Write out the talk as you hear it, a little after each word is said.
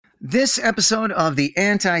This episode of the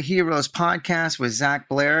Anti-Heroes podcast with Zach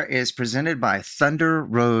Blair is presented by Thunder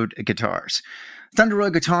Road Guitars. Thunder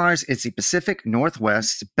Road Guitars is the Pacific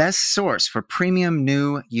Northwest's best source for premium,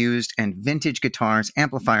 new, used, and vintage guitars,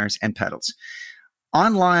 amplifiers, and pedals.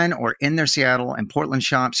 Online or in their Seattle and Portland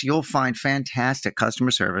shops, you'll find fantastic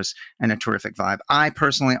customer service and a terrific vibe. I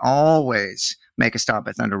personally always make a stop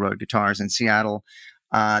at Thunder Road Guitars in Seattle.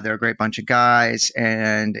 They're a great bunch of guys,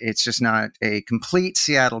 and it's just not a complete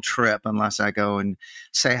Seattle trip unless I go and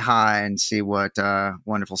say hi and see what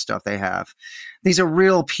wonderful stuff they have. These are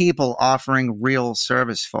real people offering real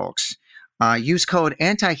service, folks. Use code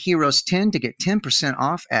ANTIHEROES10 to get 10%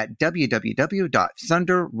 off at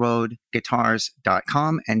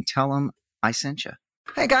www.thunderroadguitars.com and tell them I sent you.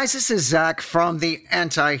 Hey guys, this is Zach from the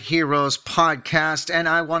Anti-Heroes podcast, and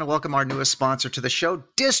I want to welcome our newest sponsor to the show,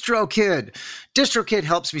 DistroKid. DistroKid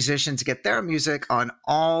helps musicians get their music on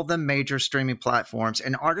all the major streaming platforms,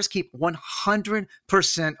 and artists keep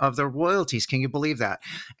 100% of their royalties. Can you believe that?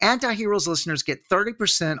 Anti-Heroes listeners get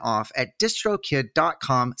 30% off at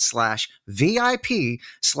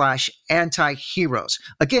distrokid.com/VIP/antiheroes.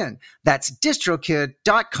 Again, that's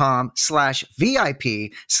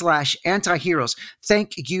distrokid.com/VIP/antiheroes.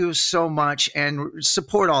 Thank you so much, and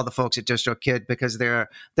support all the folks at DistroKid because they're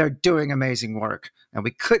doing amazing work, and we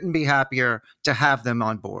couldn't be happier to have them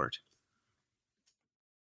on board.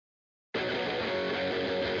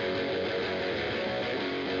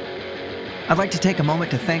 I'd like to take a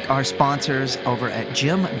moment to thank our sponsors over at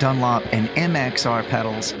Jim Dunlop and MXR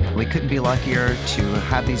Pedals. We couldn't be luckier to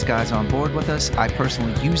have these guys on board with us. I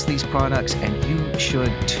personally use these products, and you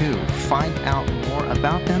should too. Find out more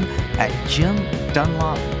about them at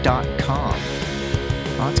jimdunlop.com.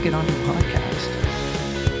 Let's get on to the podcast.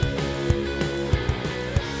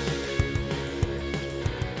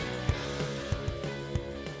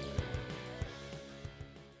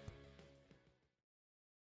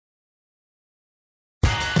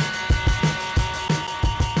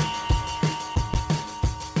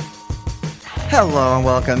 Hello and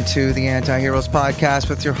welcome to the Anti-Heroes podcast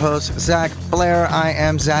with your host, Zach Blair. I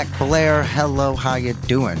am Zach Blair. Hello, how you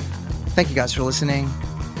doing? Thank you guys for listening.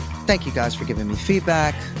 Thank you guys for giving me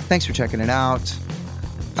feedback. Thanks for checking it out.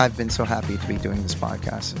 I've been so happy to be doing this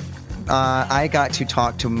podcast. I got to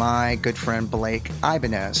talk to my good friend Blake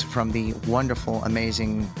Ibanez from the wonderful,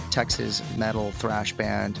 amazing Texas metal thrash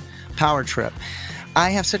band Power Trip.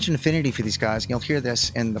 I have such an affinity for these guys. You'll hear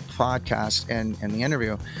this in the podcast and in the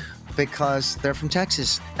interview, because they're from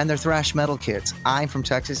Texas and they're thrash metal kids. I'm from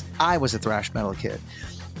Texas. I was a thrash metal kid.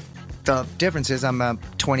 The difference is I'm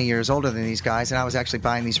 20 years older than these guys, and I was actually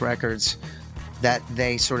buying these records that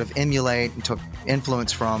they sort of emulate and took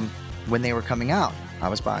influence from when they were coming out. I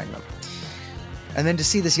was buying them. And then to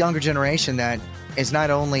see this younger generation that is not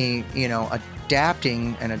only,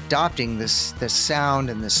 adapting and adopting this sound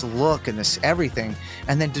and this look and this everything,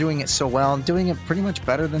 and then doing it so well and doing it pretty much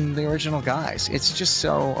better than the original guys. It's just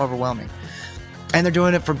so overwhelming. And they're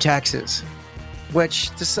doing it from Texas,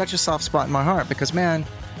 which is such a soft spot in my heart because, man,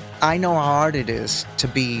 I know how hard it is to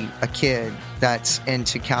be a kid that's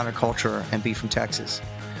into counterculture and be from Texas.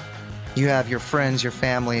 You have your friends, your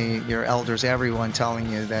family, your elders, everyone telling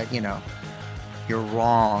you that, you're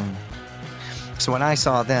wrong. So when I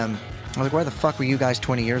saw them, I was like, where the fuck were you guys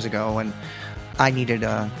 20 years ago when I needed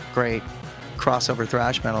a great crossover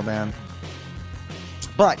thrash metal band?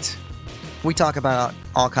 But we talk about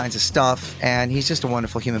all kinds of stuff, and he's just a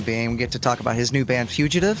wonderful human being. We get to talk about his new band,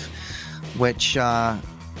 Fugitive, which I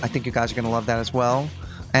think you guys are going to love that as well.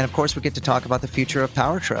 And, of course, we get to talk about the future of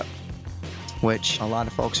Power Trip, which a lot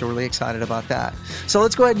of folks are really excited about that. So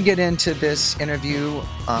let's go ahead and get into this interview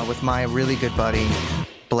with my really good buddy,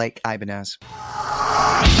 Blake Ibanez.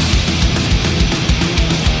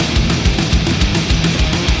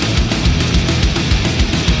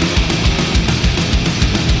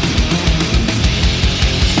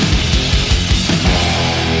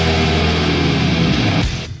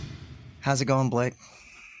 How's it going, Blake?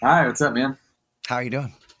 Hi, what's up, man? How are you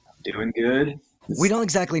doing? Doing good. We don't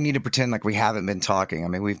exactly need to pretend like we haven't been talking. I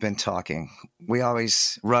mean, we've been talking. We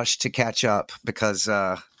always rush to catch up because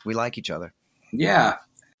we like each other. Yeah.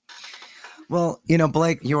 Well,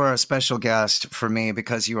 Blake, you are a special guest for me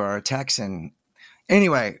because you are a Texan.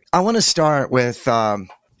 Anyway, I want to start with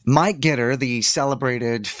Mike Gitter, the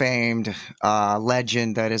celebrated, famed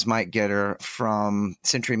legend that is Mike Gitter from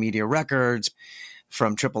Century Media Records,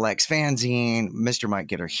 from Triple X Fanzine, Mr. Mike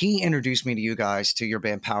Gitter. He introduced me to you guys, to your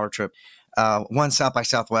band Power Trip. One South by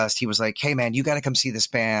Southwest, he was like, hey, man, you got to come see this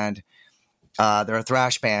band. They're a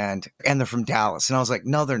thrash band, and they're from Dallas. And I was like,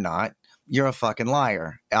 no, they're not. You're a fucking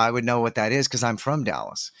liar. I would know what that is because I'm from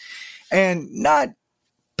Dallas. And not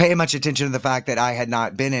pay much attention to the fact that I had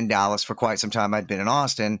not been in Dallas for quite some time. I'd been in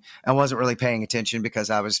Austin and wasn't really paying attention because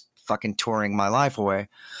I was fucking touring my life away.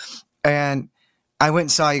 And I went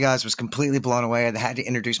and saw you guys, was completely blown away. I had to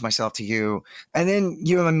introduce myself to you. And then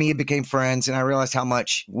you and me became friends, and I realized how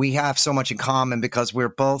much we have so much in common because we're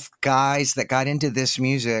both guys that got into this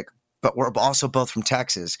music, but we're also both from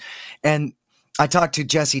Texas. And I talked to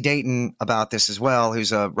Jesse Dayton about this as well,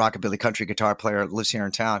 who's a rockabilly country guitar player, lives here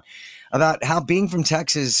in town, about how being from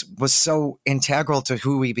Texas was so integral to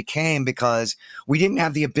who we became because we didn't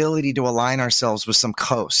have the ability to align ourselves with some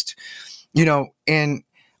coast. You know,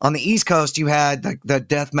 on the East Coast, you had the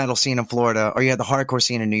death metal scene in Florida, or you had the hardcore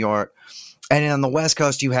scene in New York. And then on the West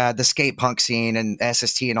Coast, you had the skate punk scene and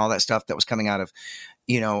SST and all that stuff that was coming out of,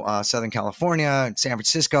 Southern California. And San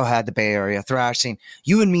Francisco had the Bay Area thrash scene.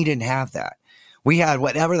 You and me didn't have that. We had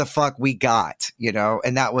whatever the fuck we got,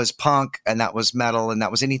 and that was punk and that was metal and that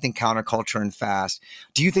was anything counterculture and fast.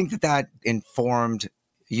 Do you think that informed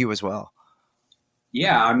you as well?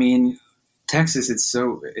 Yeah, I mean, Texas,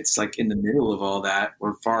 it's like in the middle of all that.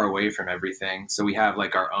 We're far away from everything. So we have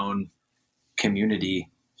like our own community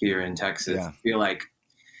here in Texas. Yeah. I feel like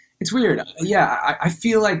it's weird. Yeah, I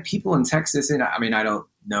feel like people in Texas, and I mean, I don't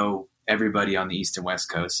know everybody on the East and West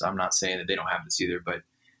Coast. So I'm not saying that they don't have this either, but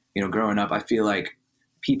growing up, I feel like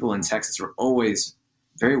people in Texas were always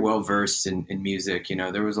very well versed in music.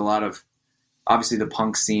 There was a lot of, obviously, the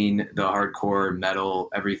punk scene, the hardcore, metal,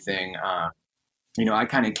 everything. I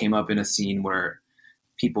kind of came up in a scene where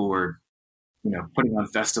people were, putting on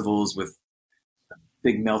festivals with a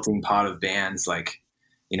big melting pot of bands, like,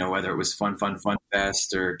 whether it was Fun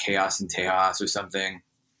Fest or Chaos and Tejas or something.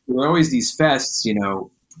 There were always these fests,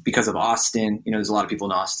 because of Austin. There's a lot of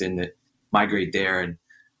people in Austin that migrate there and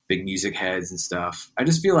big music heads and stuff. I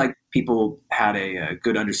just feel like people had a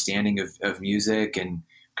good understanding of music and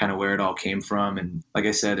kind of where it all came from. And like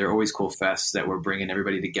I said, there are always cool fests that were bringing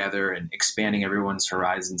everybody together and expanding everyone's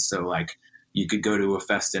horizons. So like you could go to a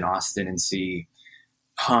fest in Austin and see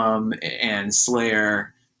Hum and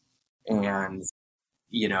Slayer and,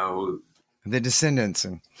 The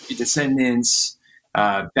Descendants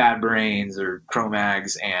Bad Brains or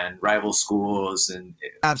Cro-Mags and Rival Schools. And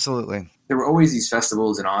absolutely. There were always these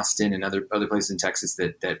festivals in Austin and other places in Texas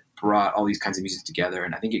that brought all these kinds of music together.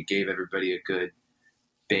 And I think it gave everybody a good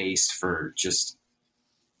base for just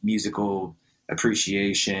musical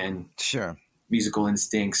appreciation, sure, musical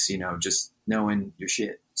instincts, just knowing your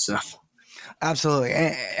shit. So absolutely.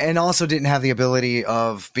 And also didn't have the ability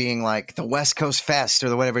of being like the West Coast Fest or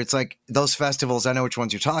the whatever. It's like those festivals, I know which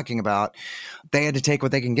ones you're talking about. They had to take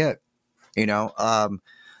what they can get, and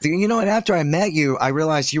after I met you, I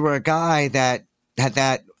realized you were a guy that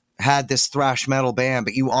had this thrash metal band,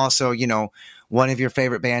 but you also, one of your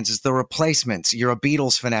favorite bands is The Replacements. You're a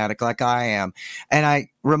Beatles fanatic like I am. And I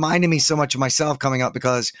reminded me so much of myself coming up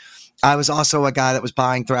because I was also a guy that was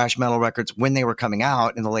buying thrash metal records when they were coming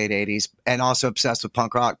out in the late 80s and also obsessed with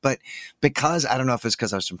punk rock. But because, I don't know if it's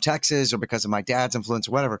because I was from Texas or because of my dad's influence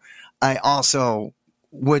or whatever, I also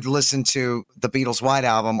would listen to the Beatles' White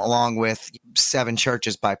Album along with Seven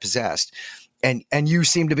Churches by Possessed. And you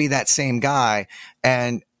seem to be that same guy.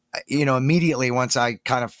 And, immediately once I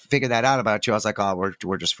kind of figured that out about you, I was like, oh,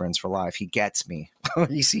 we're just friends for life. He gets me.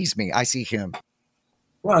 He sees me. I see him.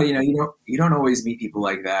 Well, you don't always meet people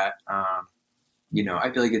like that. I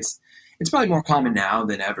feel like it's probably more common now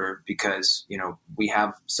than ever because, we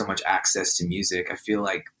have so much access to music. I feel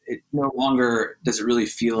like it no longer does it really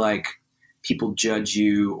feel like people judge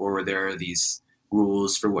you or there are these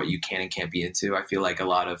rules for what you can and can't be into. I feel like a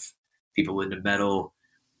lot of people into metal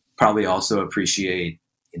probably also appreciate,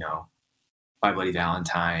 My Bloody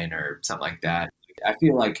Valentine or something like that. I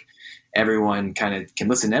feel like everyone kind of can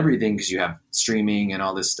listen to everything because you have streaming and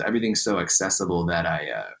all this stuff. Everything's so accessible that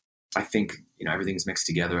I think, everything's mixed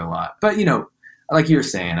together a lot. But, like you were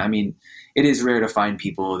saying, I mean, it is rare to find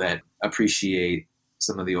people that appreciate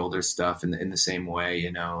some of the older stuff in the same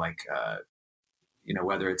way,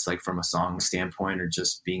 whether it's like from a song standpoint or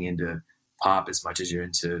just being into pop as much as you're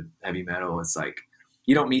into heavy metal. It's like,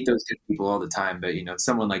 you don't meet those good people all the time, but,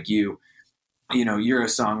 someone like you, you're a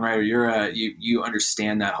songwriter, you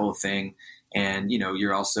understand that whole thing. And,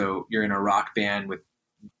 you're in a rock band with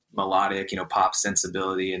melodic, pop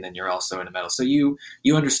sensibility, and then you're also in a metal. So you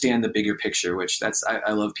understand the bigger picture, which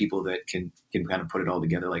I love people that can kind of put it all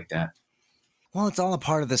together like that. Well, it's all a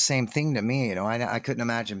part of the same thing to me. I couldn't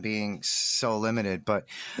imagine being so limited, but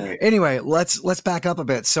Right. Anyway, let's back up a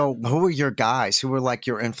bit. So who were your guys? Who were like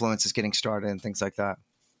your influences getting started and things like that?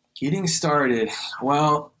 Getting started.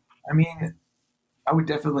 Well, I mean, I would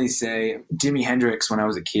definitely say Jimi Hendrix when I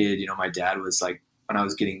was a kid. My dad was like, when I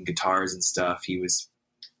was getting guitars and stuff, he was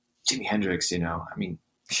Jimi Hendrix, I mean,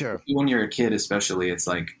 Sure. when you're a kid, especially, it's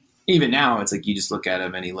like, even now, it's like you just look at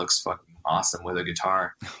him and he looks fucking awesome with a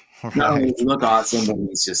guitar. Not only does he look awesome, but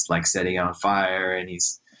he's just like setting it on fire, and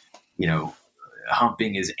he's,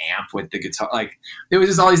 humping his amp with the guitar. Like, it was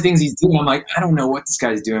just all these things he's doing. I'm like, I don't know what this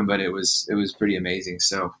guy's doing, but it was pretty amazing.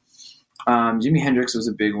 So, Jimi Hendrix was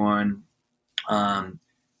a big one.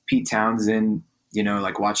 Pete Townsend,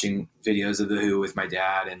 like watching videos of the Who with my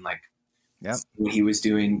dad, and like, yep, when he was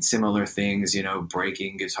doing similar things,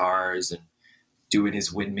 breaking guitars and doing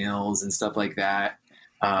his windmills and stuff like that.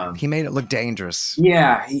 He made it look dangerous.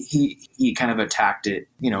 Yeah, he kind of attacked it,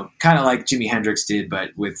 kind of like Jimi Hendrix did, but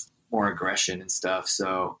with more aggression and stuff.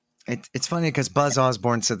 So it's funny because Buzz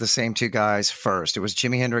Osborne said the same two guys first. It was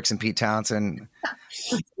Jimi Hendrix and Pete Townsend.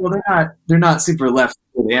 Well, they're not super left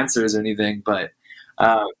with answers or anything, but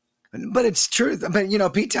it's true.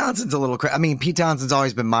 But Pete Townsend's a little. Pete Townsend's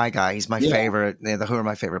always been my guy. He's my favorite. The Who are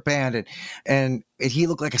my favorite band, and he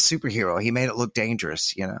looked like a superhero. He made it look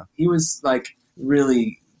dangerous. He was like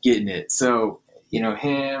really getting it. So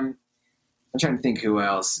him. I'm trying to think who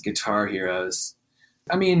else. Guitar heroes.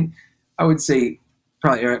 I would say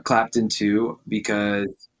probably Eric Clapton too,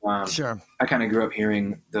 because sure. I kind of grew up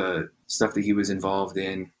hearing the stuff that he was involved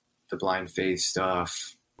in, the Blind Faith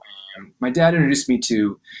stuff. My dad introduced me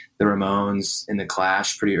to the Ramones and the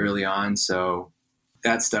Clash pretty early on, so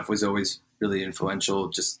that stuff was always really influential,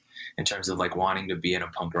 just in terms of like wanting to be in a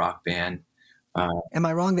punk rock band. Am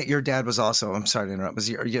I wrong that your dad was also? I'm sorry to interrupt. Was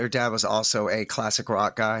your dad was also a classic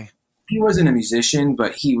rock guy? He wasn't a musician,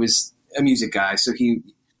 but he was a music guy. So he,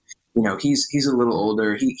 he's a little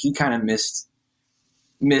older. He kind of missed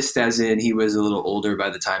as in he was a little older by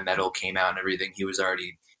the time metal came out and everything.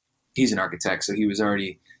 He's an architect, so he was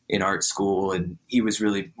already in art school, and he was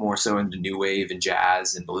really more so into new wave and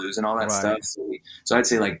jazz and blues and all that stuff. So I'd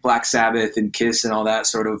say like Black Sabbath and Kiss and all that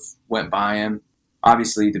sort of went by him.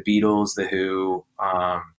 Obviously the Beatles, the Who,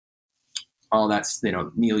 all that's,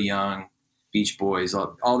 Neil Young, Beach Boys,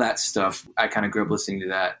 all that stuff. I kind of grew up listening to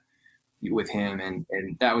that with him, and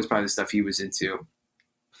that was probably the stuff he was into.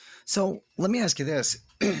 So let me ask you this,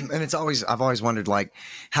 and I've always wondered like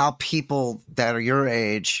how people that are your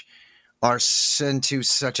age are into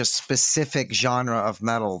such a specific genre of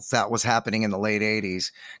metal that was happening in the late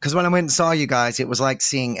 80s. Because when I went and saw you guys, it was like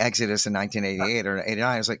seeing Exodus in 1988 or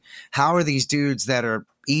 89. It was like, how are these dudes that are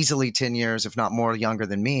easily 10 years, if not more, younger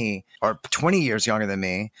than me, or 20 years younger than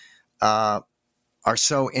me, are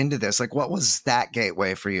so into this? Like, what was that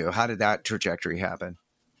gateway for you? How did that trajectory happen?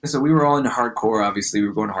 So we were all into hardcore. Obviously, we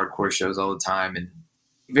were going to hardcore shows all the time. And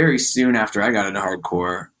very soon after I got into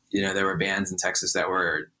hardcore, there were bands in Texas that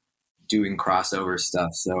were doing crossover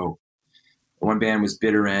stuff. So one band was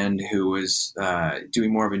Bitter End, who was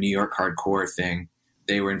doing more of a New York hardcore thing.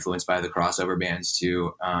 They were influenced by the crossover bands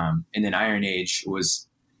too. And then Iron Age was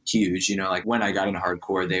huge. Like when I got into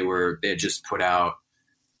hardcore, they had just put out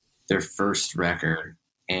their first record,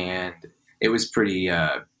 and it was pretty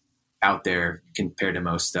out there compared to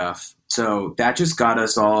most stuff. So that just got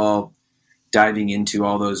us all diving into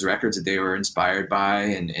all those records that they were inspired by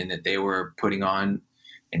and that they were putting on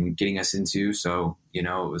and getting us into. So, it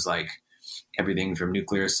was like everything from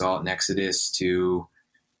Nuclear Assault and Exodus to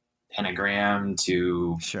Pentagram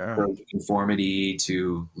to Sure. Conformity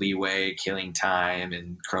to Leeway, Killing Time,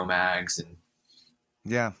 and Cro-Mags,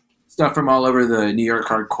 and stuff from all over the New York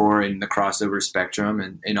hardcore and the crossover spectrum,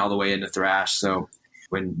 and all the way into thrash. So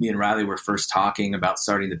when me and Riley were first talking about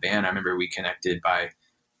starting the band, I remember we connected by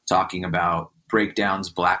talking about Breakdown's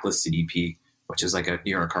Blacklisted EP, which is like a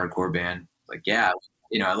New York hardcore band. Like, yeah,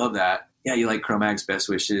 I love that. Yeah, you like Cro-Mags, Best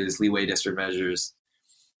Wishes, Leeway, Desperate Measures.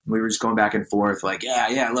 We were just going back and forth, like,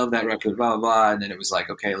 yeah, I love that record, blah, blah, blah. And then it was like,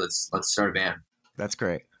 okay, let's start a band. That's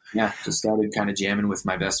great. Yeah, just started kind of jamming with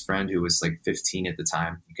my best friend who was like 15 at the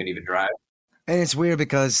time. He couldn't even drive. And it's weird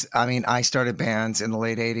because, I started bands in the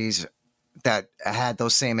late 80s that had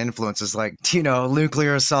those same influences, like,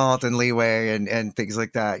 Nuclear Assault and Leeway and things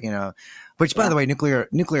like that, Which, by the way,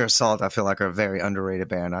 Nuclear Assault, I feel like are a very underrated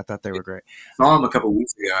band. I thought they were great. I saw them a couple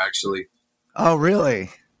weeks ago, actually. Oh, really?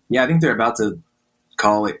 Yeah, I think they're about to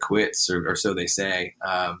call it quits, or so they say.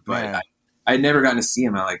 But I had never gotten to see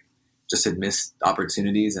them. I just had missed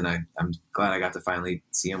opportunities, and I'm glad I got to finally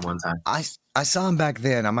see them one time. I saw them back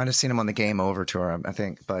then. I might have seen them on the Game Over tour, I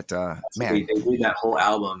think. But man, they did that whole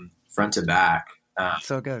album front to back.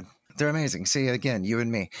 So good. They're amazing. See, again, you and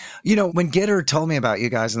me. When Gitter told me about you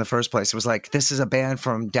guys in the first place, it was like, this is a band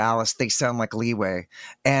from Dallas. They sound like Leeway.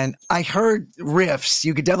 And I heard riffs.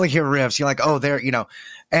 You could definitely hear riffs. You're like, oh, they're,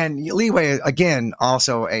 and Leeway, again,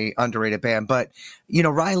 also a underrated band. But,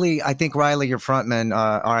 Riley, I think Riley, your frontman,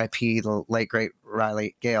 RIP, the late, great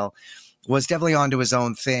Riley Gale, was definitely onto his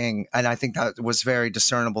own thing. And I think that was very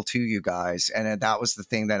discernible to you guys. And that was the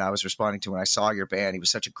thing that I was responding to when I saw your band. He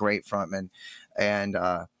was such a great frontman. And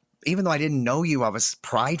even though I didn't know you, I was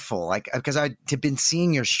prideful, like, because I'd been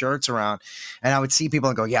seeing your shirts around and I would see people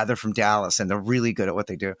and go, yeah, they're from Dallas and they're really good at what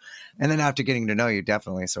they do. And then after getting to know you,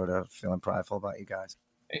 definitely sort of feeling prideful about you guys.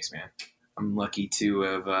 Thanks, man. I'm lucky to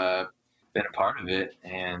have been a part of it,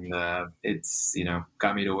 and it's,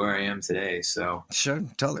 got me to where I am today. So sure,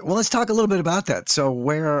 totally. Well, let's talk a little bit about that. So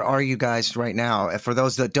where are you guys right now? For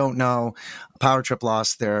those that don't know, Power Trip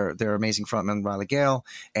lost their amazing frontman Riley Gale,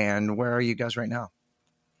 and where are you guys right now?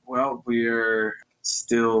 Well, we're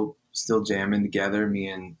still jamming together. Me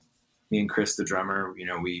and Chris, the drummer.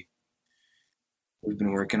 We've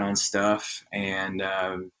been working on stuff, and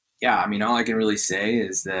all I can really say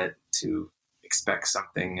is that to expect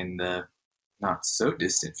something in the not so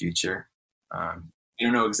distant future. I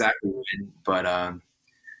don't know exactly when, but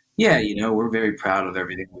we're very proud of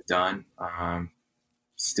everything we've done.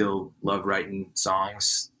 Still love writing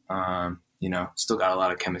songs. Still got a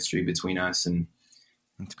lot of chemistry between us, and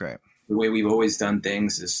that's great. The way we've always done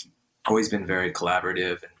things has always been very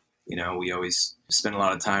collaborative. And, we always spend a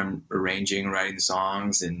lot of time arranging, writing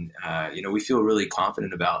songs, and we feel really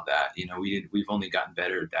confident about that. We've only gotten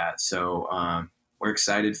better at that. So we're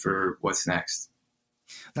excited for what's next.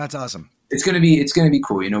 That's awesome. It's gonna be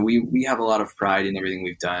cool. We have a lot of pride in everything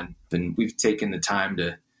we've done, and we've taken the time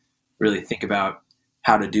to really think about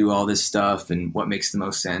how to do all this stuff and what makes the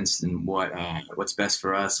most sense and what's best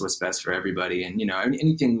for us, what's best for everybody. And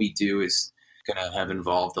anything we do is gonna have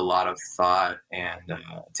involved a lot of thought and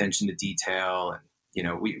attention to detail.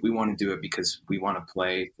 And we want to do it because we want to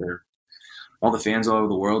play for all the fans all over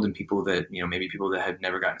the world, and people that, maybe people that had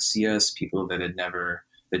never gotten to see us, people that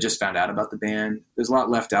just found out about the band. There's a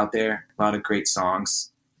lot left out there, a lot of great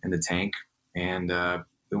songs in the tank, and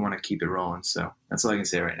we want to keep it rolling. So that's all I can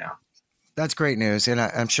say right now. That's great news. And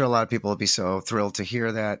I'm sure a lot of people will be so thrilled to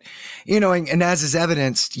hear that, and as is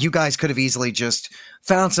evidenced, you guys could have easily just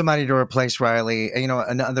found somebody to replace Riley.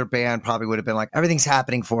 Another band probably would have been like, everything's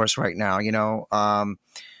happening for us right now.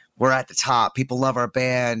 We're at the top. People love our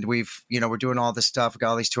band. We're doing all this stuff. We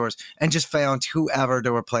got all these tours, and just found whoever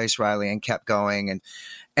to replace Riley and kept going.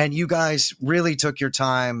 And you guys really took your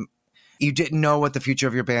time. You didn't know what the future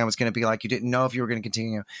of your band was going to be like. You didn't know if you were going to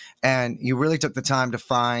continue, and you really took the time to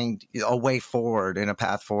find a way forward and a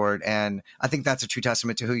path forward. And I think that's a true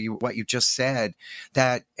testament to what you just said,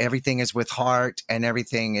 that everything is with heart and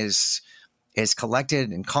everything is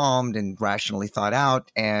collected and calmed and rationally thought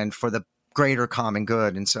out, and for the greater common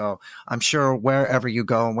good. And so I'm sure wherever you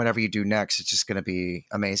go and whatever you do next, it's just going to be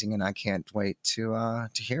amazing. And I can't wait to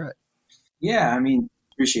hear it. Yeah.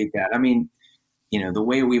 Appreciate that. The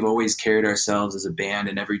way we've always carried ourselves as a band,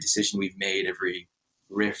 and every decision we've made, every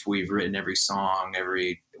riff we've written, every song,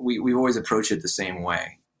 we've always approached it the same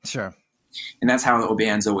way. Sure. And that's how the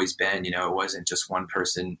band's always been. It wasn't just one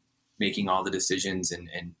person making all the decisions and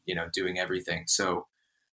doing everything. So,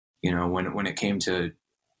 when it came to,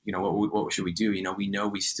 what should we do? We know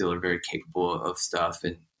we still are very capable of stuff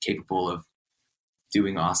and capable of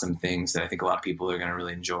doing awesome things that I think a lot of people are going to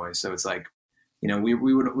really enjoy. So it's like,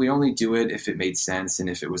 we only do it if it made sense and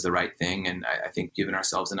if it was the right thing. And I think giving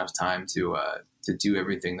ourselves enough time to do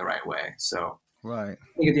everything the right way. So right.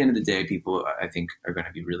 I think at the end of the day, people, I think, are going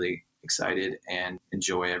to be really excited and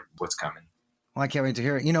enjoy what's coming. Well, I can't wait to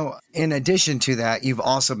hear it. In addition to that, you've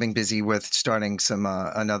also been busy with starting some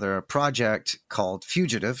another project called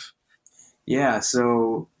Fugitive. Yeah,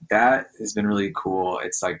 so that has been really cool.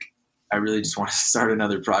 It's like I really just want to start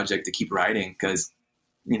another project to keep writing because,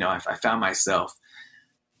 I found myself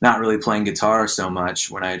not really playing guitar so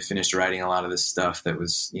much when I had finished writing a lot of this stuff that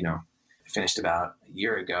was, finished about a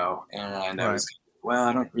year ago. And right. I was,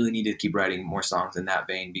 I don't really need to keep writing more songs in that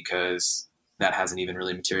vein because that hasn't even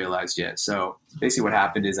really materialized yet. So basically what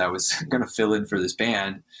happened is I was going to fill in for this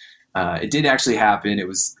band. It did actually happen. It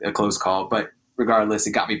was a close call, but regardless,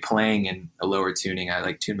 it got me playing in a lower tuning.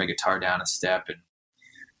 I tuned my guitar down a step and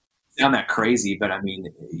sound that crazy. But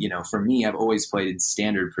for me, I've always played in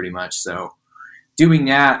standard pretty much. So doing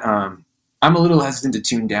that, I'm a little hesitant to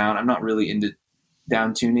tune down. I'm not really into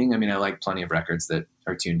down tuning. I like plenty of records that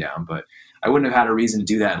are tuned down, but I wouldn't have had a reason to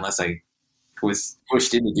do that unless I was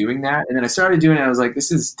pushed into doing that. And then I started doing it. I was like,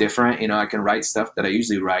 this is different. I can write stuff that I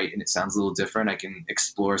usually write and it sounds a little different. I can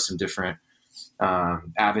explore some different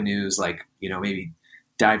avenues, like, maybe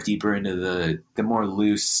dive deeper into the more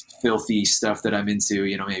loose, filthy stuff that I'm into,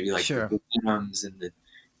 maybe like sure. the rhythms and the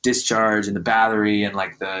discharge and the battery and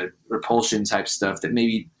like the repulsion type stuff that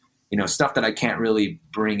maybe stuff that I can't really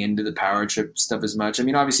bring into the power trip stuff as much. I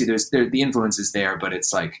mean, obviously the influence is there, but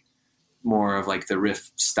it's like more of like the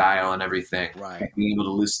riff style and everything. Right. Like being able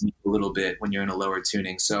to loosen a little bit when you're in a lower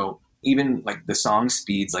tuning. So even like the song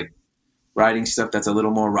speeds, like writing stuff that's a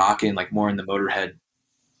little more rockin', like more in the Motorhead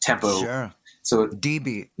tempo. Sure. So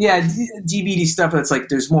DB. Yeah, DBD stuff that's like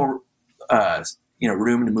there's more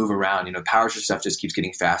room to move around. Power trip stuff just keeps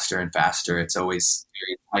getting faster and faster. It's always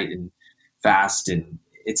very tight and fast, and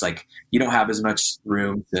it's like you don't have as much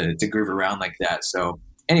room to groove around like that. So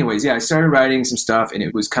anyways, yeah, I started writing some stuff, and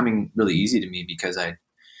it was coming really easy to me because I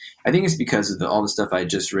think it's because of all the stuff I had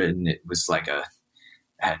just written. It was like I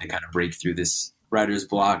had to kind of break through this writer's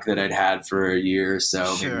block that I'd had for a year or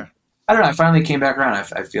so. Sure. Maybe. I don't know. I finally came back around.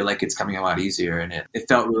 I feel like it's coming a lot easier, and it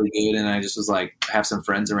felt really good. And I just was like, I have some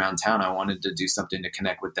friends around town. I wanted to do something to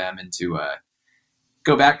connect with them and to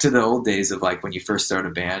go back to the old days of like when you first start a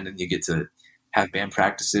band and you get to have band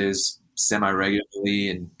practices semi-regularly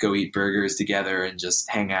and go eat burgers together and just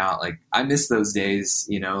hang out. Like I miss those days,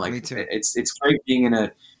 like Me too. it's great being in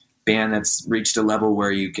a band that's reached a level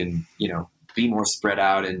where you can, be more spread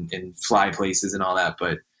out and fly places and all that.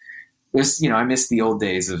 But there's, I miss the old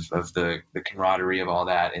days of the camaraderie of all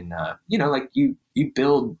that. And, like you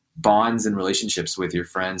build bonds and relationships with your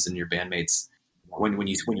friends and your bandmates when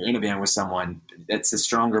you're in a band with someone. That's a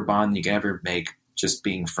stronger bond than you can ever make just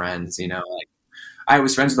being friends, like I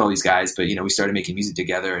was friends with all these guys, but, we started making music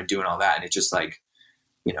together and doing all that. And it's just like,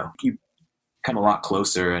 you come a lot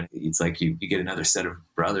closer, and it's like you get another set of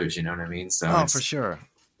brothers, you know what I mean? So for sure.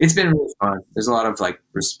 It's been really fun. There's a lot of like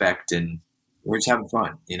respect, and we're just having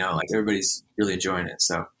fun, like everybody's really enjoying it.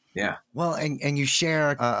 So yeah. Well, and you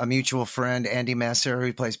share a mutual friend, Andy Messer,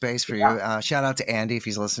 who plays bass for you. Shout out to Andy if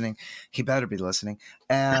he's listening. He better be listening.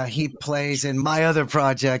 He plays in my other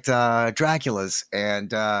project, Dracula's,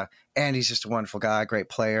 and Andy's just a wonderful guy, great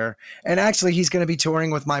player. And actually, he's going to be touring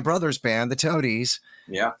with my brother's band, the Toadies,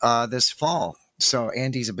 this fall. So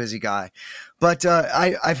Andy's a busy guy. But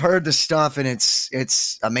I've heard the stuff, and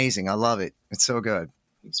it's amazing. I love it. It's so good.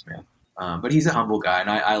 Thanks, man. But he's a humble guy, and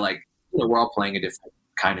I like, we're all playing a different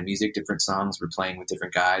kind of music, different songs. We're playing with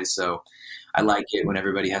different guys. So I like it when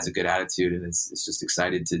everybody has a good attitude and it's just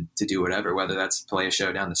excited to do whatever, whether that's play a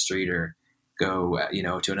show down the street or go,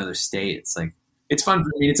 to another state. It's like, it's fun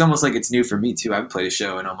for me. It's almost like it's new for me too. I haven't played a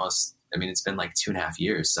show in it's been like 2.5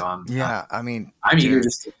 years. So I'm eager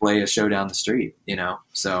just to play a show down the street,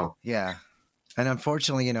 so. Yeah. And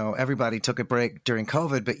unfortunately, everybody took a break during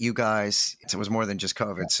COVID, but you guys, it was more than just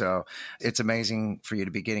COVID. So it's amazing for you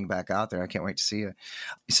to be getting back out there. I can't wait to see you.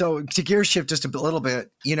 So to gear shift just a little bit,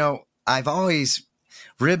 I've always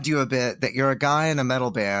ribbed you a bit that you're a guy in a metal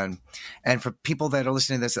band. And for people that are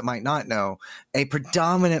listening to this that might not know, a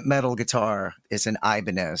predominant metal guitar is an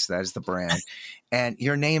Ibanez. That is the brand. And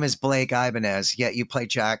your name is Blake Ibanez, yet you play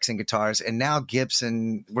Jackson guitars and now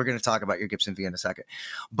Gibson. We're going to talk about your Gibson V in a second.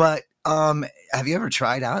 But have you ever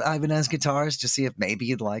tried out Ibanez guitars to see if maybe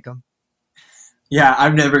you'd like them? Yeah,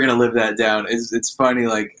 I'm never going to live that down. It's funny.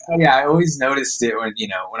 Like, I always noticed it when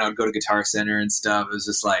I would go to Guitar Center and stuff. It was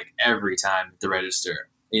just like every time at the register,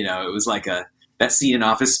 it was like that scene in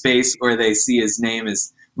Office Space where they see his name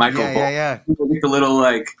is Michael Bull. Yeah. People get the little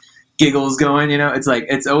like giggles going, it's like,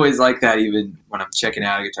 it's always like that. Even when I'm checking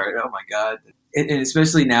out a guitar, oh my God. And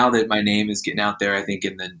especially now that my name is getting out there, I think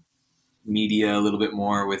in the media a little bit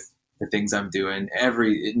more with the things I'm doing,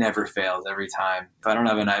 it never fails every time. If I don't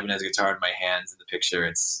have an Ibanez guitar in my hands in the picture,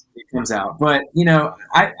 it comes out. But,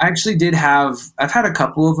 I actually I've had a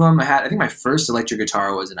couple of them. I think my first electric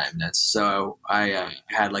guitar was an Ibanez. So I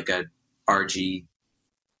had like a RG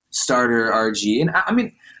starter RG.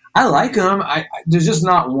 And I like them. There's just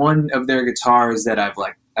not one of their guitars that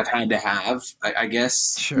I've had to have, I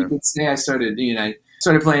guess. Sure. You could say I started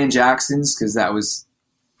playing Jacksons because that was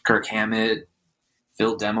Kirk Hammett,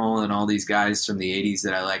 Phil Demmel, and all these guys from the 80s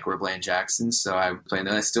that I like were playing Jacksons. So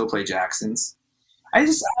I still play Jacksons. I have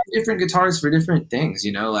different guitars for different things,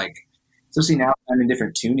 like, especially now I'm in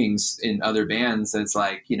different tunings in other bands. It's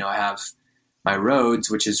like, I have my Rhodes,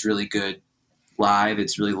 which is really good live.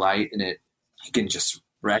 It's really light and you can just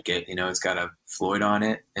wreck it. It's got a Floyd on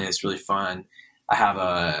it and it's really fun. I have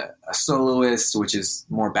a soloist, which is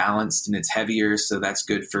more balanced and it's heavier. So that's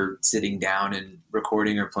good for sitting down and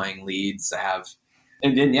recording or playing leads. I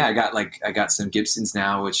got some Gibsons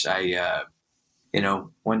now, which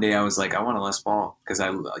one day I was like, I want a Les Paul because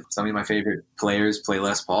some of my favorite players play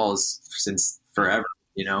Les Pauls since forever,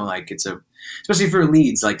 especially for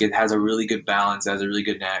leads, like it has a really good balance, has a really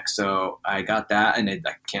good neck. So I got that and I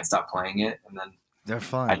can't stop playing it. And then they're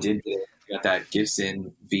fun. I got that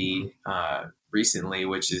Gibson V, recently,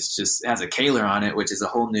 which is just has a Kaler on it, which is a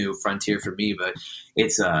whole new frontier for me. But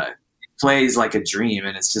it's it plays like a dream,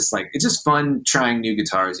 and it's just fun trying new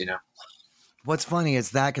guitars. What's funny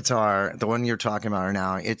is that guitar, the one you're talking about right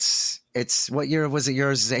now. It's what year was it?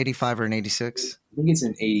 Yours is 85 or an 86? I think it's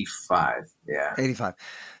an 85. Yeah, 85.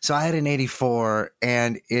 So I had an 84,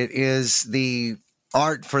 and it is the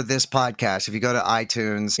art for this podcast. If you go to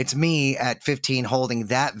iTunes, it's me at 15 holding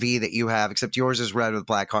that V that you have, except yours is red with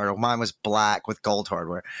black hardware. Mine was black with gold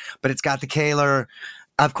hardware, but it's got the Kaler.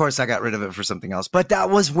 Of course, I got rid of it for something else, but that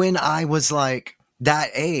was when I was like that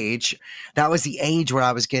age. That was the age where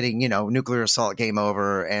I was getting, Nuclear Assault, Game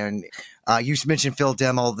Over. And you mentioned Phil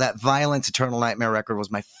Demmel. That Violence Eternal Nightmare record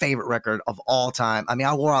was my favorite record of all time. I mean,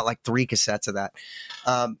 I wore out like 3 cassettes of that.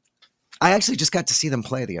 I actually just got to see them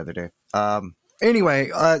play the other day.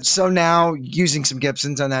 Anyway, so now using some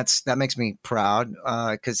Gibsons, and that makes me proud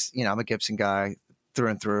because, I'm a Gibson guy through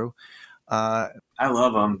and through. I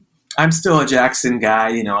love them. I'm still a Jackson guy.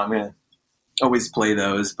 I'm going to always play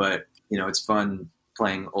those, but, it's fun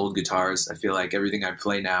playing old guitars. I feel like everything I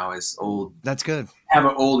play now is old. That's good. I have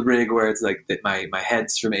an old rig where it's like that my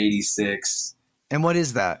head's from 86. And what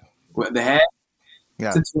is that? The head?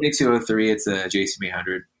 Yeah. It's a 2203. It's a JCM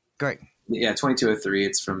 800. Great. Yeah, 2203.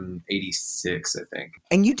 It's from 86, I think.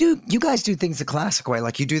 And you guys do things the classic way.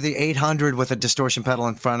 Like you do the 800 with a distortion pedal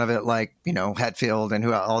in front of it, like, Hetfield and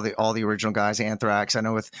all the original guys, Anthrax. I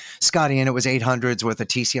know with Scotty, and it was 800s with a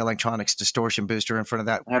TC Electronics distortion booster in front of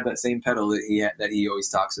that. I have that same pedal that he always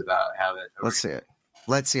talks about. I have it.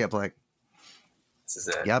 Let's see it, Blake. This is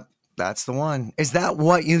it. Yep, that's the one. Is that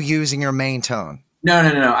what you use in your main tone? No.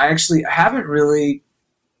 I haven't really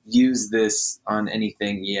use this on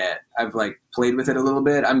anything yet. I've played with it a little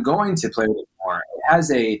bit. I'm going to play with it more. It has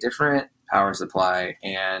a different power supply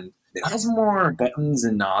and it has more buttons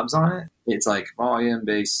and knobs on it. It's like volume,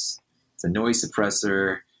 bass, it's a noise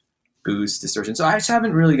suppressor, boost, distortion. So I just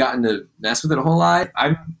haven't really gotten to mess with it a whole lot.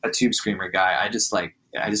 I'm a Tube Screamer guy. I just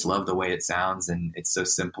love the way it sounds and it's so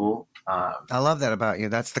simple. I love that about you.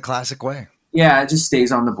 That's the classic way. Yeah, it just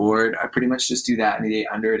stays on the board. I pretty much just do that in the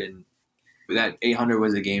 800, and that 800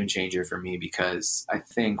 was a game changer for me because I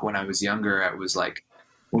think when I was younger, it was like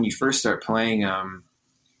when you first start playing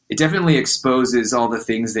it definitely exposes all the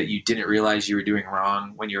things that you didn't realize you were doing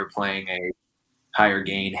wrong when you were playing a higher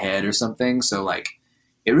gain head or something. So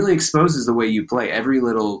it really exposes the way you play. Every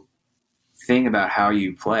little thing about how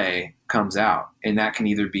you play comes out, and that can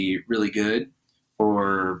either be really good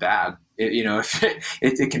or bad.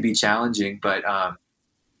 It can be challenging, but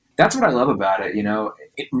that's what I love about it.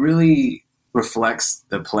 It really reflects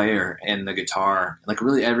the player and the guitar.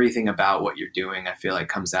 Really everything about what you're doing, I feel like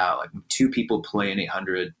comes out. When 2 people play an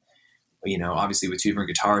 800, obviously with 2 different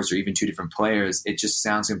guitars or even 2 different players, it just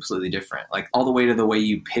sounds completely different. All the way to the way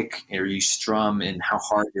you pick or you strum and how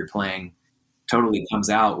hard you're playing totally comes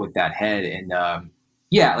out with that head. And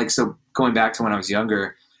so going back to when I was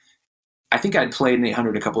younger, I think I'd played an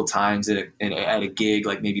 800 a couple of times at a gig,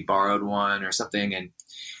 maybe borrowed one or something, and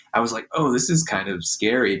I was like, oh, this is kind of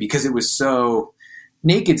scary because it was so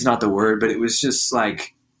naked's not the word, but it was just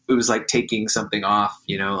it was like taking something off,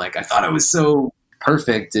 I thought it was so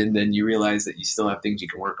perfect. And then you realize that you still have things you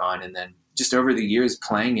can work on. And then just over the years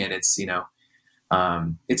playing it, it's,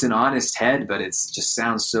 it's an honest head, but it's just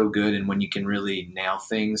sounds so good. And when you can really nail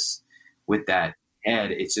things with that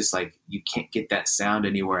head, it's just you can't get that sound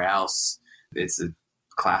anywhere else. It's a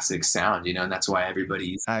classic sound, and that's why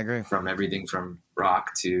everybody's, I agree, from everything from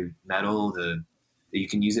rock to metal you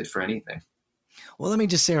can use it for anything. Well, let me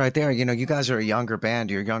just say right there, you guys are a younger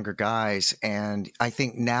band, you're younger guys, and I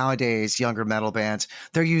think nowadays younger metal bands,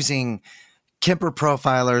 they're using Kemper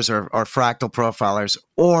profilers or fractal profilers,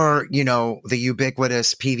 or the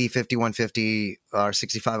ubiquitous PV 5150 or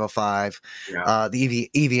 6505, the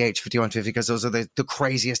EVH 5150, because those are the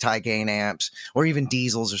craziest high gain amps, or even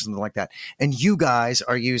diesels or something like that. And you guys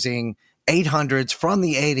are using 800s from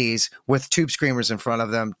the 80s with Tube Screamers in front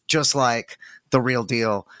of them, just like the real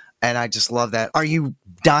deal. And I just love that. Are you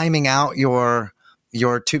diming out your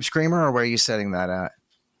Tube Screamer, or where are you setting that at?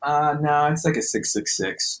 No, it's like a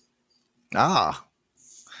 666.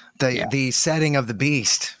 The setting of the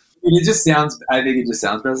beast. It just sounds, I think it just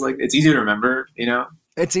sounds best. It's easier to remember,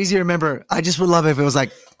 It's easier to remember. I just would love it if it was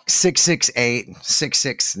 668,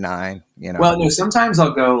 669, Well, no, sometimes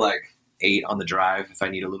I'll go 8 on the drive if I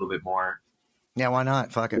need a little bit more. Yeah, why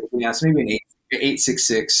not? Fuck it. Yeah, so maybe an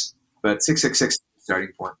 866, but 666 is the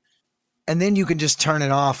starting point. And then you can just turn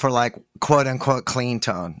it off for quote unquote clean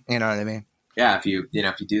tone. You know what I mean? Yeah, if you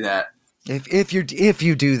do that. If you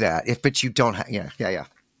do that, but you don't have, yeah.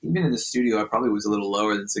 Even in the studio, I probably was a little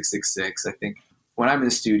lower than 666, I think. when I'm in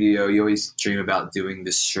the studio, you always dream about doing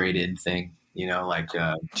this straight in thing, like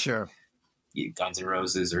Sure. Guns N'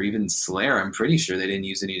 Roses or even Slayer. I'm pretty sure they didn't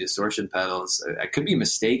use any distortion pedals. I could be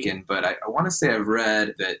mistaken, but I want to say I've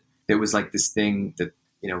read that there was like this thing that,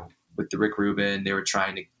 with the Rick Rubin, they were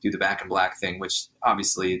trying to do the Back in Black thing, which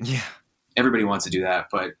obviously everybody wants to do that.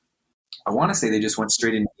 But I want to say they just went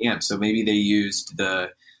straight into the amp. So maybe they used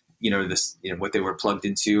what they were plugged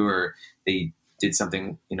into, or they did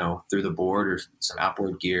something, through the board or some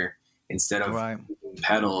outboard gear instead of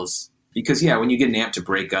pedals. Because, when you get an amp to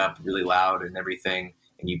break up really loud and everything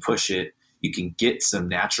and you push it, you can get some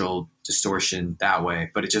natural distortion that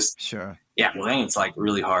way. But it just, then it's like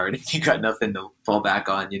really hard. You got nothing to fall back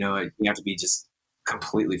on, you have to be just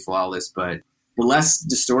completely flawless. But the less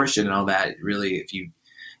distortion and all that, really,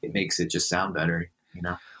 it makes it just sound better,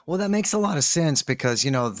 Well, that makes a lot of sense because,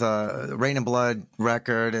 the Rain and Blood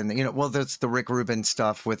record and, there's the Rick Rubin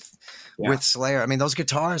stuff with Slayer. I mean, those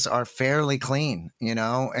guitars are fairly clean,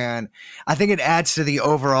 and I think it adds to the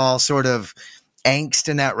overall sort of angst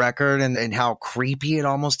in that record and how creepy it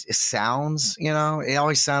almost sounds, It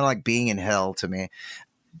always sounded like being in hell to me.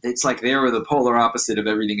 It's like they were the polar opposite of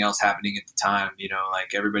everything else happening at the time,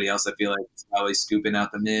 like everybody else, I feel like it's probably scooping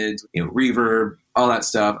out the mids, reverb, all that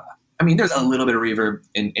stuff. I mean, there's a little bit of reverb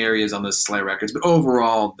in areas on those Slayer records, but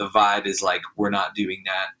overall the vibe is like, we're not doing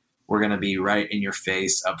that. We're going to be right in your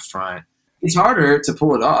face up front. It's harder to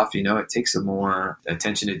pull it off. It takes some more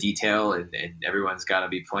attention to detail and everyone's got to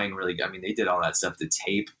be playing really good. I mean, they did all that stuff to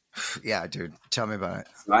tape. Yeah, dude. Tell me about it.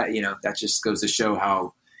 So that just goes to show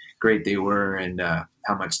how great they were and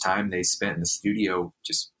how much time they spent in the studio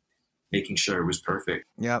just making sure it was perfect.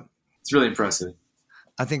 Yep. It's really impressive.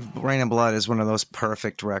 I think Rain and Blood is one of those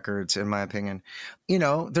perfect records, in my opinion.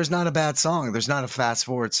 There's not a bad song. There's not a fast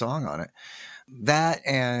forward song on it. That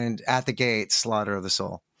and At the Gate, Slaughter of the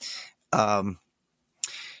Soul. Back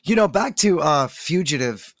to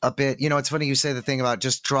Fugitive a bit. It's funny you say the thing about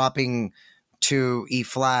just dropping to E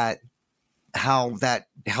flat, how that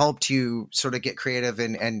helped you sort of get creative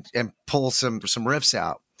and pull some riffs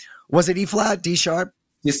out. Was it E flat, D sharp?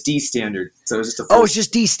 Just D standard. So it was just it's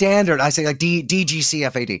just D standard. I say like D G C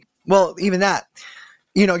F A D. Well, even that,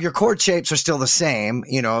 your chord shapes are still the same,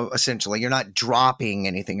 essentially. You're not dropping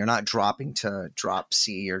anything. You're not dropping to drop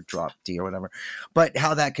C or drop D or whatever. But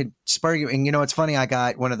how that could spur you. And, it's funny. I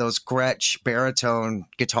got one of those Gretsch baritone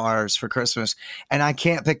guitars for Christmas, and I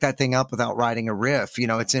can't pick that thing up without writing a riff.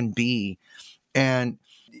 It's in B. And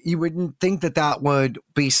you wouldn't think that would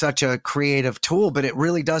be such a creative tool, but it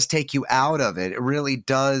really does take you out of it. It really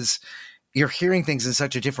does. You're hearing things in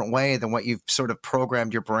such a different way than what you've sort of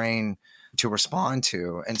programmed your brain to respond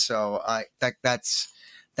to. And so that's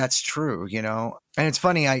true, And it's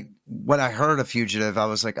funny. When I heard of Fugitive, I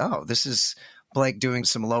was like, oh, this is Blake doing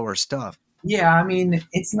some lower stuff. Yeah. I mean,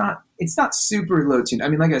 it's not super low tune. I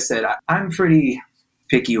mean, like I said, I'm pretty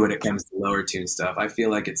picky when it comes to lower tune stuff. I feel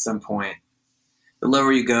like at some point, the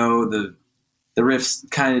lower you go, the riffs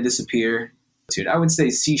kind of disappear. Dude, I would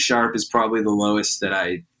say C sharp is probably the lowest that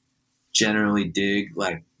I generally dig,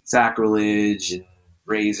 like Sacrilege and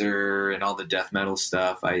Razor and all the death metal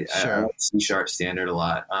stuff. I like C sharp standard a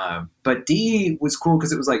lot. But D was cool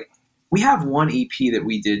because it was like, we have one EP that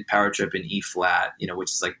we did, Power Trip in E flat,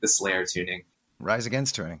 which is like the Slayer tuning. Rise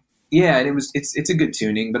Against tuning. Yeah, and it's a good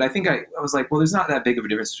tuning, but I think I was like, well, there's not that big of a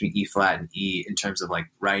difference between E flat and E in terms of like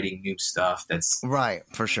writing new stuff. That's right,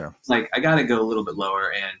 for sure. Like I got to go a little bit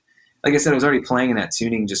lower, and like I said, I was already playing in that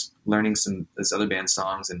tuning, just learning this other band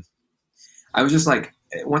songs, and I was just like,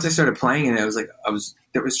 once I started playing it, I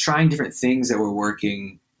was trying different things that were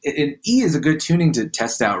working. And E is a good tuning to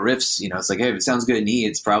test out riffs. It's like, hey, if it sounds good in E,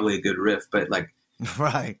 it's probably a good riff, but like,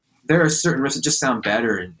 right, there are certain riffs that just sound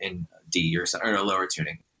better in D or a lower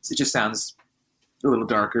tuning. It just sounds a little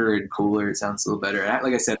darker and cooler. It sounds a little better. And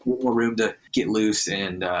like I said, a little more room to get loose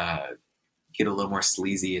and get a little more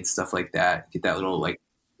sleazy and stuff like that. Get that little like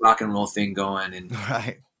rock and roll thing going. And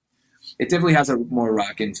right, it definitely has a more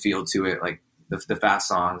rockin' feel to it. Like the fast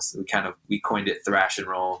songs, we coined it thrash and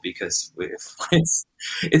roll because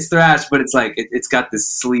it's thrash, but it's like it's got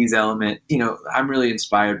this sleaze element. I'm really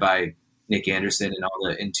inspired by Nick Anderson and all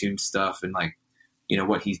the Entomb stuff and like.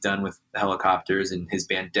 What he's done with the Helicopters and his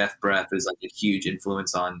band Death Breath is like a huge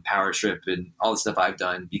influence on Power Trip and all the stuff I've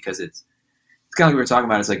done because it's kind of like we were talking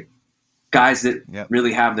about. It's like guys that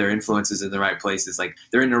really have their influences in the right places. Like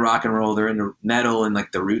they're into rock and roll, they're into metal and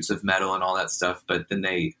like the roots of metal and all that stuff. But then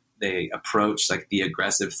they approach like the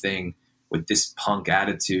aggressive thing with this punk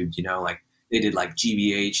attitude, like they did like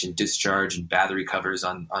GBH and Discharge and Battery covers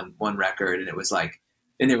on one record. And it was like,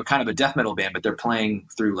 and they were kind of a death metal band, but they're playing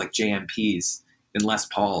through like JMPs and Les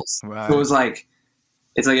Pauls. Right. So it was like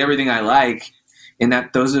it's like everything I like, and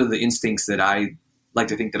that those are the instincts that I like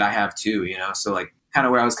to think that I have too, you know? So like kind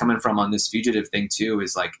of where I was coming from on this Fugitive thing too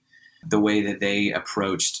is like the way that they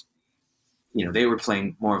approached, you know, they were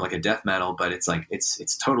playing more of like a death metal, but it's like,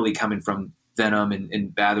 it's totally coming from Venom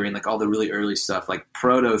and Bathory and like all the really early stuff, like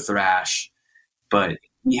proto thrash, but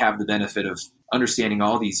we have the benefit of understanding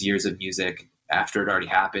all these years of music after it already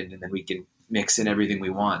happened, and then we can mix in everything we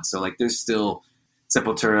want. So like there's still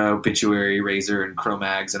Sepultura, Obituary, Razor, and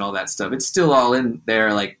Cro-Mags and all that stuff. It's still all in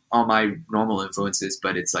there, like all my normal influences,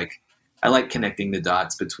 but it's like I like connecting the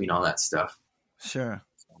dots between all that stuff. Sure.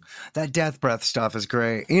 That Death Breath stuff is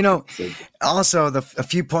great. You know, also a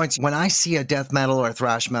few points, when I see a death metal or a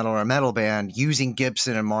thrash metal or a metal band using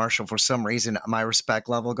Gibson and Marshall, for some reason, my respect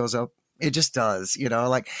level goes up. It just does, you know,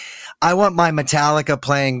 like I want my Metallica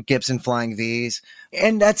playing Gibson Flying V's.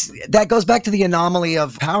 And that goes back to the anomaly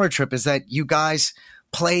of Power Trip, is that you guys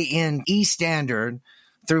play in E standard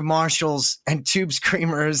through Marshalls and Tube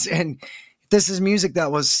Screamers. And this is music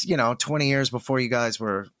that was, you know, 20 years before you guys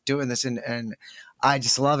were doing this. And I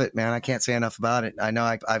just love it, man. I can't say enough about it. I know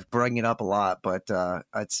I've brought it up a lot, but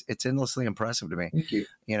it's endlessly impressive to me. Thank you.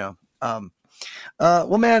 You know,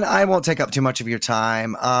 well, man, I won't take up too much of your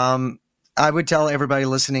time. I would tell everybody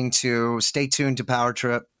listening to stay tuned to Power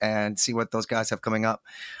Trip and see what those guys have coming up.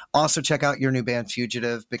 Also, check out your new band,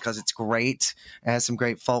 Fugitive, because it's great. It has some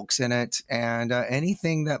great folks in it. And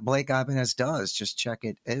anything that Blake Ibanez does, just check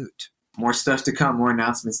it out. More stuff to come, more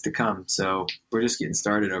announcements to come. So we're just getting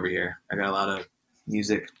started over here. I got a lot of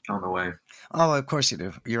music on the way. Oh, of course you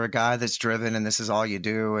do. You're a guy that's driven, and this is all you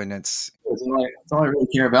do. And it's all I really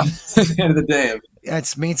care about at the end of the day.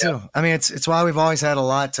 It's me too. Yeah. I mean, it's why we've always had a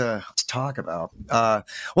lot to talk about. Well,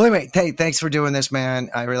 anyway, hey, thanks for doing this,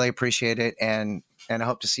 man. I really appreciate it, and I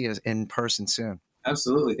hope to see you in person soon.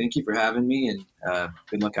 Absolutely. Thank you for having me, and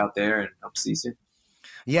good luck out there, and hope to see you soon.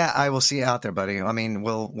 Yeah, I will see you out there, buddy. I mean,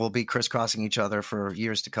 we'll be crisscrossing each other for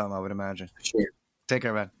years to come, I would imagine. Sure. Take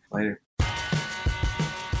care, man. Later.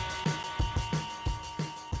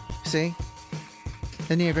 See?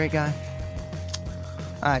 Isn't he a great guy?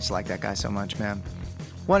 I just like that guy so much, man.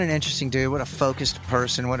 What an interesting dude. What a focused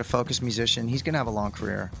person. What a focused musician. He's going to have a long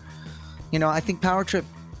career. You know, I think Power Trip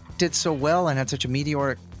did so well and had such a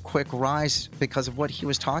meteoric, quick rise because of what he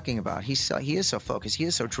was talking about. He is so focused. He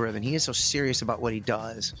is so driven. He is so serious about what he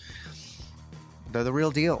does. They're the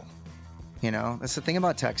real deal. You know, that's the thing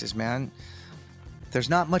about Texas, man. There's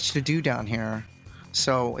not much to do down here.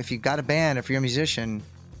 So if you've got a band, if you're a musician,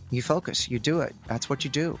 you focus, you do it. That's what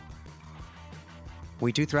you do.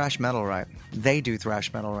 We do thrash metal right. They do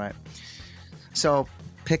thrash metal right. So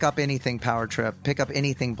pick up anything Power Trip. Pick up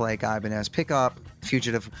anything Blake Ibanez. Pick up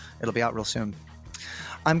Fugitive. It'll be out real soon.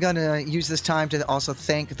 I'm going to use this time to also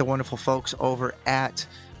thank the wonderful folks over at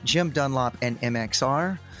Jim Dunlop and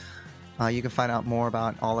MXR. You can find out more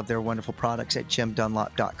about all of their wonderful products at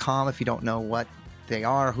jimdunlop.com. If you don't know what they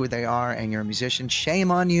are, who they are, and you're a musician,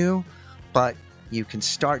 shame on you, but you can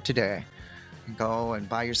start today. Go and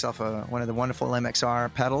buy yourself one of the wonderful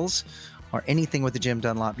MXR pedals or anything with the Jim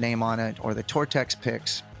Dunlop name on it, or the Tortex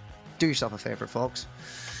picks. Do yourself a favor, folks.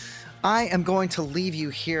 I am going to leave you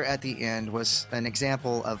here at the end with an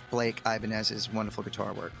example of Blake Ibanez's wonderful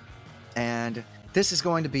guitar work. And this is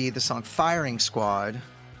going to be the song Firing Squad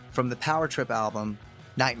from the Power Trip album,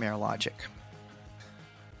 Nightmare Logic.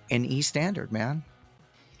 In E standard, man.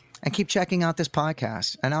 And keep checking out this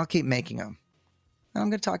podcast, and I'll keep making them. And I'm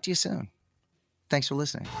going to talk to you soon. Thanks for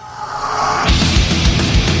listening.